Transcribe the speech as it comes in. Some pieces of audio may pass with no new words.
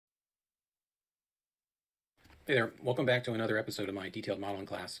Hey there, welcome back to another episode of my detailed modeling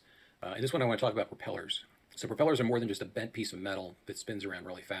class. In this one I want to talk about propellers. So propellers are more than just a bent piece of metal that spins around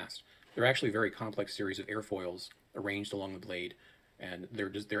really fast. They're actually a very complex series of airfoils arranged along the blade, and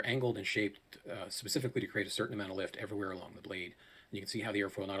they're angled and shaped specifically to create a certain amount of lift everywhere along the blade. And you can see how the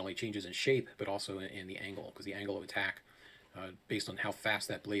airfoil not only changes in shape, but also in the angle, because the angle of attack, based on how fast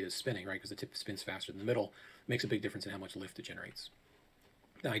that blade is spinning, right, because the tip spins faster than the middle, makes a big difference in how much lift it generates.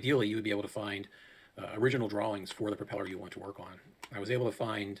 Now, ideally, you would be able to find original drawings for the propeller you want to work on. I was able to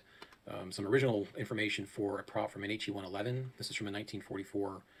find some original information for a prop from an HE-111. This is from a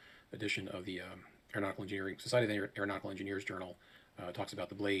 1944 edition of the Aeronautical Engineering Society of Aeronautical Engineers Journal. Talks about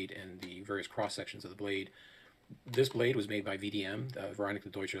the blade and the various cross sections of the blade. This blade was made by VDM,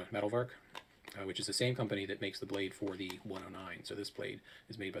 Vereinigte Deutsche Metallwerk, which is the same company that makes the blade for the 109. So this blade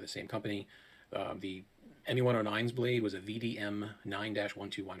is made by the same company. The ME-109's blade was a VDM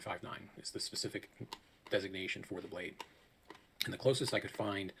 9-12159. It's the specific designation for the blade. And the closest I could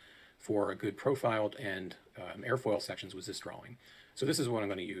find for a good profiled and airfoil sections was this drawing. So this is what I'm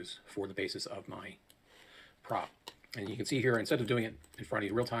going to use for the basis of my prop. And you can see here, instead of doing it in front of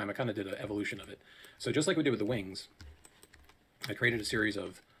you real time, I kind of did an evolution of it. So just like we did with the wings, I created a series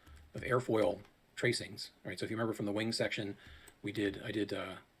of airfoil tracings. All right, so if you remember from the wing section, I did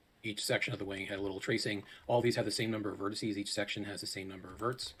each section of the wing had a little tracing. All these have the same number of vertices. Each section has the same number of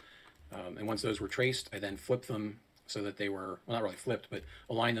verts. And once those were traced, I then flipped them so that they were, well, not really flipped, but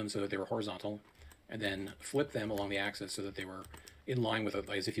aligned them so that they were horizontal, and then flipped them along the axis so that they were in line with,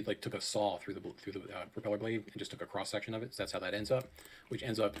 as if you like took a saw through the propeller blade and just took a cross section of it. So that's how that ends up, which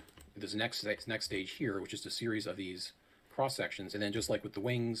ends up this next stage here, which is a series of these cross sections. And then just like with the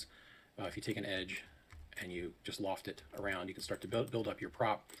wings, if you take an edge and you just loft it around, you can start to build up your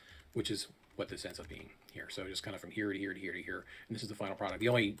prop, which is what this ends up being here. So just kind of from here to here to here to here, and this is the final product. The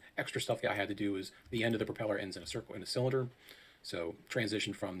only extra stuff I had to do is the end of the propeller ends in a circle, in a cylinder. So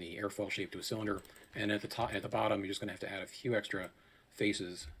transition from the airfoil shape to a cylinder, and at the top, at the bottom, you're just going to have to add a few extra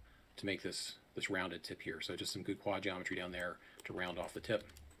faces to make this rounded tip here. So just some good quad geometry down there to round off the tip,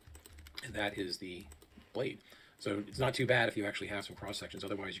 and that is the blade. So it's not too bad if you actually have some cross sections.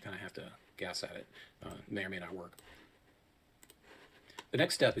 Otherwise, you kind of have to guess at it. May or may not work. The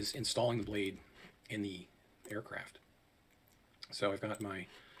next step is installing the blade in the aircraft. So I've got my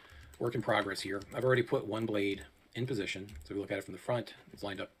work in progress here. I've already put one blade in position. So if we look at it from the front, it's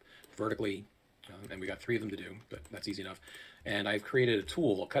lined up vertically, and we got 3 of them to do, but that's easy enough. And I've created a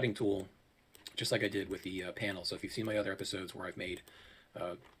tool, a cutting tool, just like I did with the panel. So if you've seen my other episodes where I've made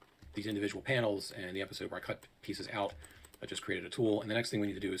these individual panels and the episode where I cut pieces out, I just created a tool. And the next thing we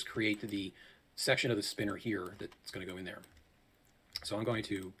need to do is create the section of the spinner here that's going to go in there. So I'm going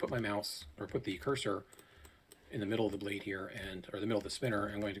to put my mouse, or put the cursor in the middle of the blade here, or the middle of the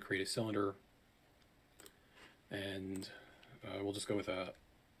spinner. I'm going to create a cylinder, and we'll just go with a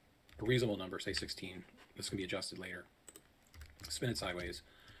reasonable number, say 16. This can be adjusted later. Spin it sideways,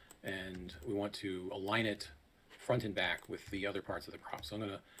 and we want to align it front and back with the other parts of the prop. So I'm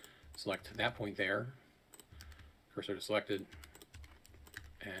going to select that point there, cursor to selected,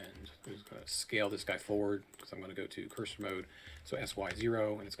 and I'm just going to scale this guy forward because I'm going to go to cursor mode. So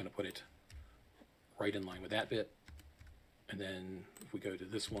SY0, and it's going to put it right in line with that bit. And then if we go to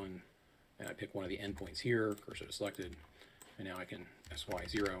this one, and I pick one of the endpoints here, cursor to selected, and now I can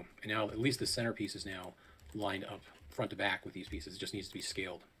SY0. And now at least the centerpiece is now lined up front to back with these pieces. It just needs to be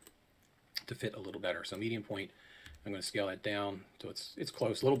scaled to fit a little better. So medium point, I'm going to scale that down so it's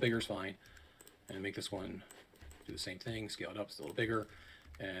close. A little bigger is fine. And make this one do the same thing, scale it up, it's a little bigger.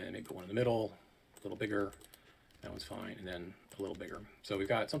 And maybe put one in the middle, a little bigger. That one's fine, and then a little bigger. So we've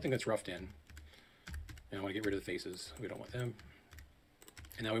got something that's roughed in, and I want to get rid of the faces. We don't want them.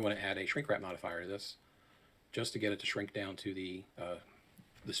 And now we want to add a shrink wrap modifier to this, just to get it to shrink down to the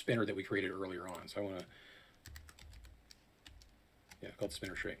spinner that we created earlier on. So I want to, called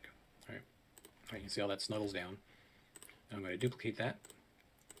spinner shrink. All right, you can see how that snuggles down. And I'm going to duplicate that,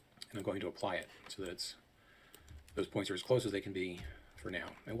 and I'm going to apply it so that those points are as close as they can be for now.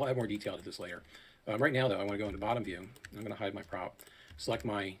 And we'll have more detail to this later. Right now, though, I want to go into bottom view. I'm going to hide my prop, select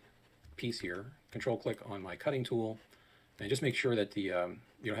my piece here, control click on my cutting tool, and just make sure that you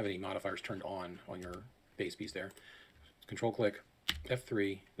don't have any modifiers turned on your base piece there. Control click,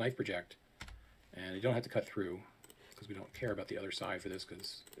 F3, knife project, and you don't have to cut through because we don't care about the other side for this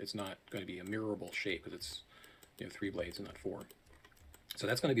because it's not going to be a mirrorable shape because it's 3 blades and not 4. So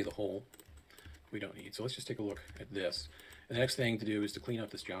that's going to be the hole we don't need. So let's just take a look at this. And the next thing to do is to clean up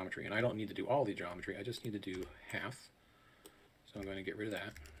this geometry. And I don't need to do all the geometry, I just need to do half. So I'm going to get rid of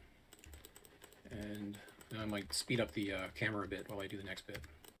that. And I might speed up the camera a bit while I do the next bit.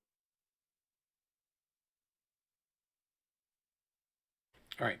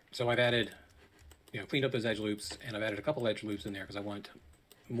 All right, so I've added, cleaned up those edge loops, and I've added a couple edge loops in there because I want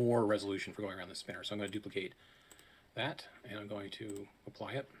more resolution for going around the spinner. So I'm going to duplicate that, and I'm going to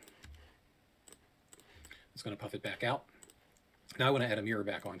apply it. It's going to puff it back out. Now I want to add a mirror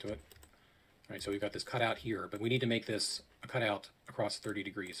back onto it. All right, so we've got this cutout here, but we need to make this a cutout across 30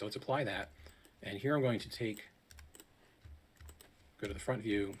 degrees. So let's apply that. And here I'm going to go to the front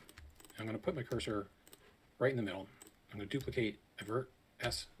view. I'm going to put my cursor right in the middle. I'm going to duplicate, avert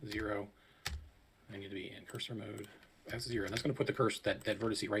S0. I need to be in cursor mode, S0. And that's going to put the cursor, that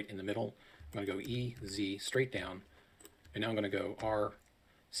vertice right in the middle. I'm going to go E, Z, straight down. And now I'm going to go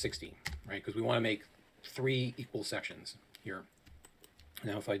R60, right? Because we want to make 3 equal sections here.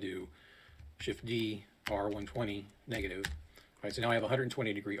 Now if I do Shift D, R120, negative. All right, so now I have a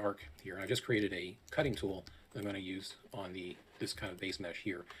 120 degree arc here, and I just created a cutting tool that I'm going to use on this kind of base mesh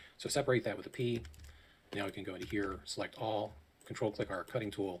here. So separate that with a P. Now we can go into here, select all, control click our cutting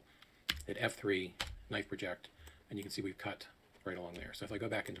tool, hit F3, knife project, and you can see we've cut right along there. So if I go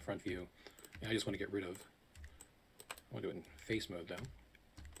back into front view, and I just want to get rid of, I want to do it in face mode though.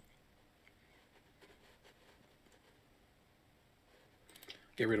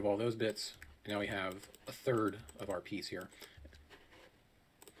 Get rid of all those bits. And now we have a third of our piece here.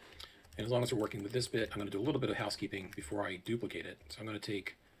 And as long as we're working with this bit, I'm going to do a little bit of housekeeping before I duplicate it. So I'm going to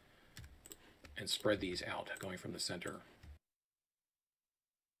take and spread these out, going from the center.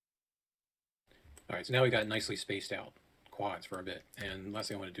 All right, so now we got nicely spaced out quads for a bit. And last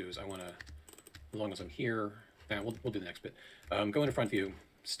thing I want to do is I want to, as long as I'm here, we'll do the next bit. Go into front view,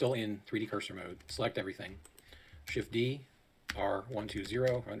 still in 3D cursor mode, select everything, Shift D, R120,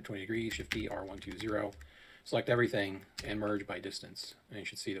 120 degrees, Shift D, R120, select everything and merge by distance. And you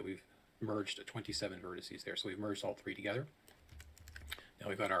should see that we've merged 27 vertices there. So we've merged all 3 together. Now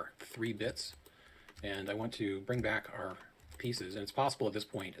we've got our 3 bits, and I want to bring back our pieces. And it's possible at this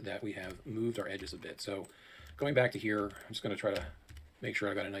point that we have moved our edges a bit. So going back to here, I'm just going to try to make sure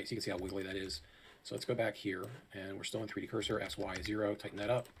I've got a nice, you can see how wiggly that is. So let's go back here, and we're still in 3D cursor, SY0, tighten that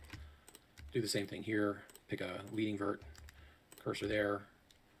up. Do the same thing here, pick a leading vert, cursor there,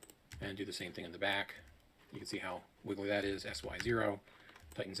 and do the same thing in the back. You can see how wiggly that is, SY0,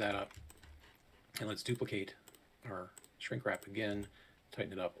 tightens that up. And let's duplicate our shrink wrap again,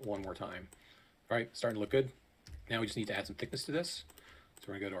 tighten it up one more time. All right, starting to look good. Now we just need to add some thickness to this. So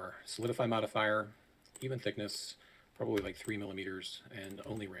we're gonna go to our solidify modifier, even thickness, probably like 3 millimeters, and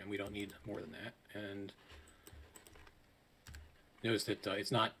only rim. We don't need more than that. And notice that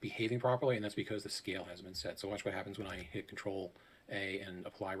it's not behaving properly, and that's because the scale hasn't been set. So watch what happens when I hit Control A and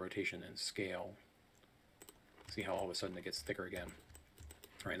apply rotation and scale. See how all of a sudden it gets thicker again.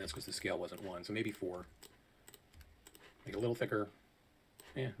 All right, and that's because the scale wasn't 1, so maybe 4. Make it a little thicker,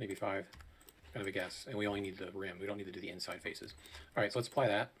 maybe 5, kind of a guess. And we only need the rim, we don't need to do the inside faces. All right, so let's apply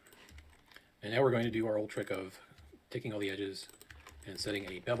that. And now we're going to do our old trick of taking all the edges and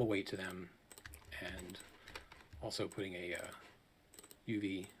setting a bevel weight to them, and also putting a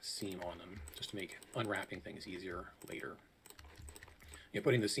UV seam on them, just to make unwrapping things easier later.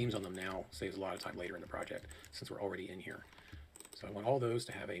 Putting the seams on them now saves a lot of time later in the project, since we're already in here. So I want all those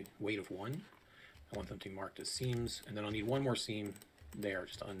to have a weight of 1. I want them to be marked as seams, and then I'll need one more seam there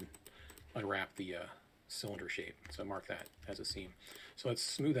just to unwrap the cylinder shape. So mark that as a seam. So let's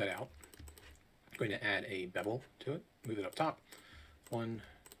smooth that out. I'm going to add a bevel to it, move it up top. 1,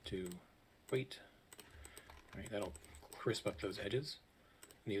 2, weight. All right, that'll crisp up those edges.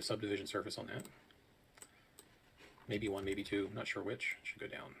 Need a subdivision surface on that. Maybe 1, maybe 2, not sure which. Should go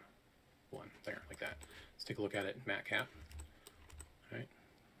down 1, there, like that. Let's take a look at it, matte cap. All right,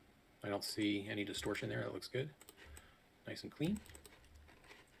 I don't see any distortion there, that looks good. Nice and clean.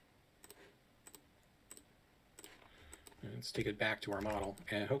 And let's take it back to our model,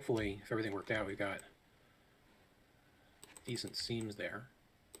 and hopefully, if everything worked out, we've got decent seams there.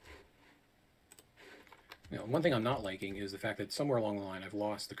 Now, one thing I'm not liking is the fact that somewhere along the line I've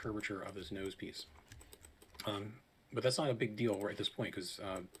lost the curvature of this nose piece. But that's not a big deal right at this point,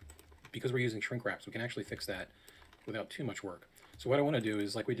 because we're using shrink wraps, we can actually fix that without too much work. So what I want to do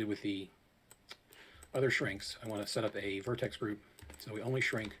is, like we did with the other shrinks, I want to set up a vertex group so we only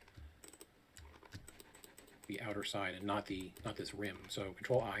shrink the outer side and not this rim. So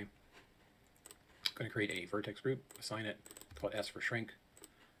Control I, I'm going to create a vertex group, assign it, call it S for shrink,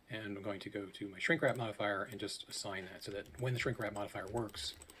 and I'm going to go to my shrink wrap modifier and just assign that so that when the shrink wrap modifier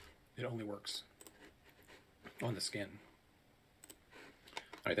works, it only works on the skin.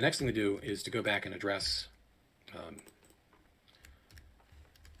 All right, the next thing to do is to go back and address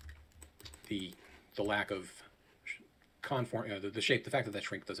the lack of conform, the shape, the fact that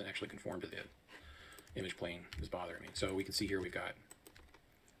shrink doesn't actually conform to the image plane is bothering me. So we can see here we've got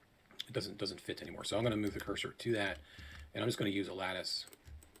it doesn't fit anymore. So I'm going to move the cursor to that, and I'm just going to use a lattice,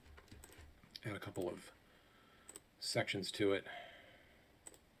 add a couple of sections to it.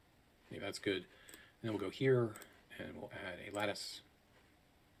 Maybe that's good. And then we'll go here and we'll add a lattice.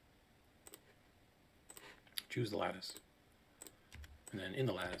 Choose the lattice. And then in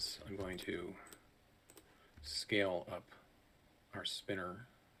the lattice, I'm going to scale up our spinner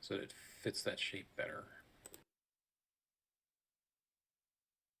so that it fits that shape better.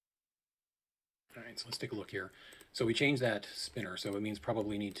 All right, so let's take a look here. So we changed that spinner, so it means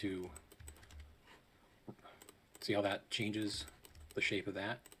probably need to see how that changes the shape of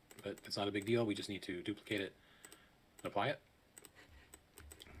that, but it's not a big deal. We just need to duplicate it and apply it.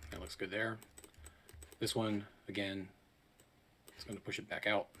 That looks good there. This one, again, it's going to push it back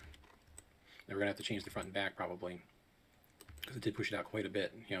out. Now we're going to have to change the front and back probably, because it did push it out quite a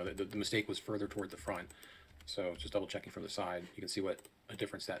bit. You know, the mistake was further toward the front. So just double checking from the side, you can see what a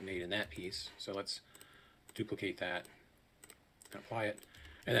difference that made in that piece. So let's duplicate that and apply it.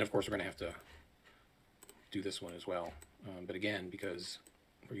 And then of course we're going to have to do this one as well. But again, because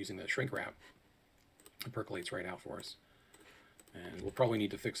we're using the shrink wrap, it percolates right out for us. And we'll probably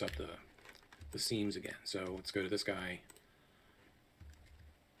need to fix up the seams again. So let's go to this guy,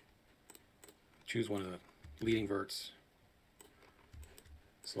 choose one of the leading verts,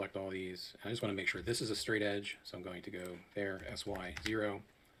 select all these. I just want to make sure this is a straight edge, so I'm going to go there, SY0,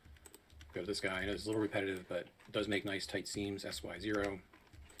 go to this guy. I know it's a little repetitive, but it does make nice tight seams, SY0.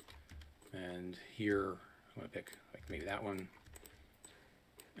 And here, I'm going to pick like maybe that one,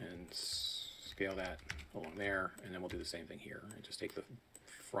 and scale that along there, and then we'll do the same thing here. And just take the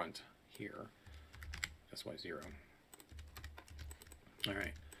front here, SY0. All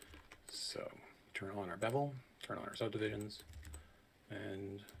right, so turn on our bevel, turn on our subdivisions,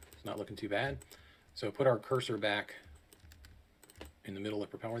 and it's not looking too bad. So put our cursor back in the middle of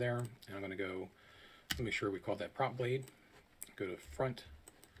the propeller there, and I'm going to go, make sure we call that prop blade, go to front,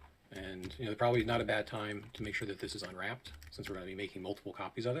 and you know, probably not a bad time to make sure that this is unwrapped, since we're going to be making multiple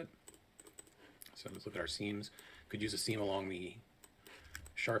copies of it. So let's look at our seams. Could use a seam along the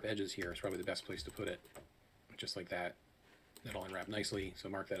sharp edges here. It's probably the best place to put it, just like that. That'll unwrap nicely, so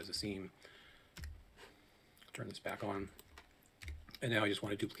mark that as a seam. Turn this back on. And now I just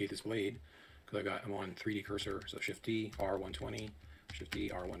want to duplicate this blade, because I'm on 3D cursor, so Shift D, R120, Shift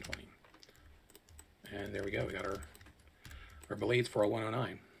D, R120. And there we go, we got our blades for our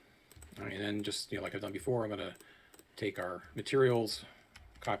 109. All right, and then just, you know, like I've done before, I'm going to take our materials,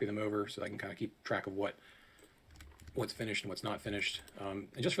 copy them over so I can kind of keep track of what's finished and what's not finished. And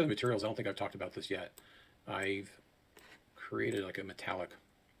just for the materials, I don't think I've talked about this yet. I've created like a metallic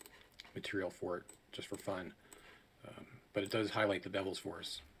material for it, just for fun. But it does highlight the bevels for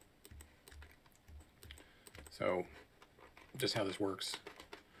us. So just how this works.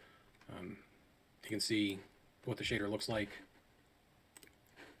 You can see what the shader looks like,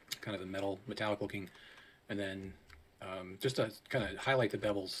 kind of a metallic looking, and then just to kind of highlight the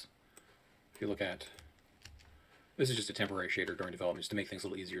bevels, if you look at, this is just a temporary shader during development, just to make things a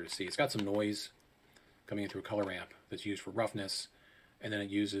little easier to see. It's got some noise coming in through a color ramp that's used for roughness, and then it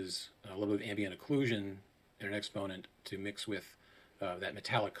uses a little bit of ambient occlusion in an exponent to mix with that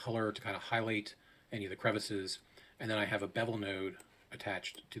metallic color to kind of highlight any of the crevices. And then I have a bevel node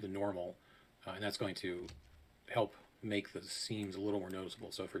attached to the normal, and that's going to help make the seams a little more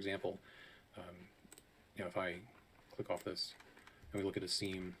noticeable. So for example, you know, if I click off this and we look at a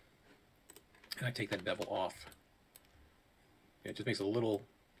seam and I take that bevel off, it just makes it a little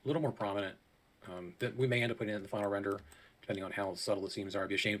more prominent. That we may end up putting it in the final render, depending on how subtle the seams are. It'd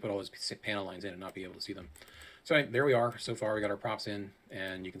be a shame to put all those panel lines in and not be able to see them. So anyway, there we are. So far we got our props in,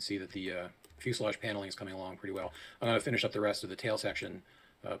 and you can see that the fuselage paneling is coming along pretty well. I'm going to finish up the rest of the tail section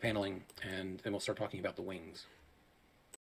paneling, and then we'll start talking about the wings.